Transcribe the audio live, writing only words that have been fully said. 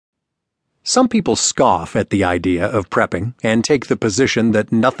Some people scoff at the idea of prepping and take the position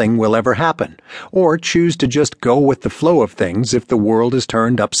that nothing will ever happen, or choose to just go with the flow of things if the world is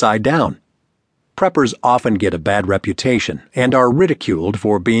turned upside down. Preppers often get a bad reputation and are ridiculed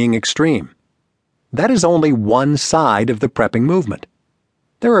for being extreme. That is only one side of the prepping movement.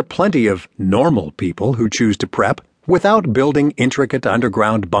 There are plenty of normal people who choose to prep without building intricate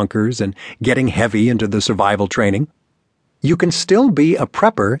underground bunkers and getting heavy into the survival training. You can still be a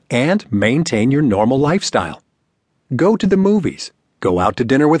prepper and maintain your normal lifestyle. Go to the movies, go out to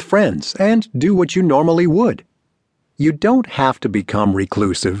dinner with friends, and do what you normally would. You don't have to become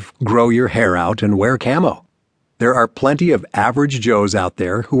reclusive, grow your hair out, and wear camo. There are plenty of average Joes out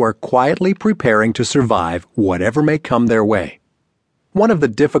there who are quietly preparing to survive whatever may come their way. One of the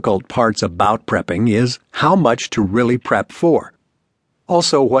difficult parts about prepping is how much to really prep for.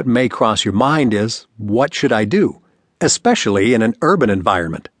 Also, what may cross your mind is, what should I do? Especially in an urban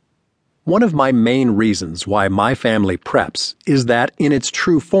environment. One of my main reasons why my family preps is that in its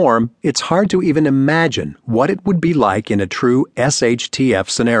true form, it's hard to even imagine what it would be like in a true SHTF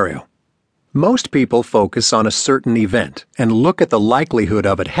scenario. Most people focus on a certain event and look at the likelihood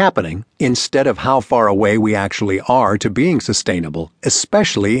of it happening instead of how far away we actually are to being sustainable,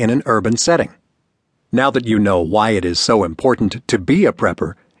 especially in an urban setting. Now that you know why it is so important to be a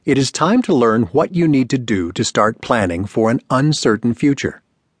prepper, it is time to learn what you need to do to start planning for an uncertain future.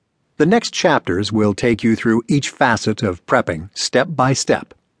 The next chapters will take you through each facet of prepping step by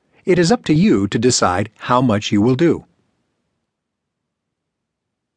step. It is up to you to decide how much you will do.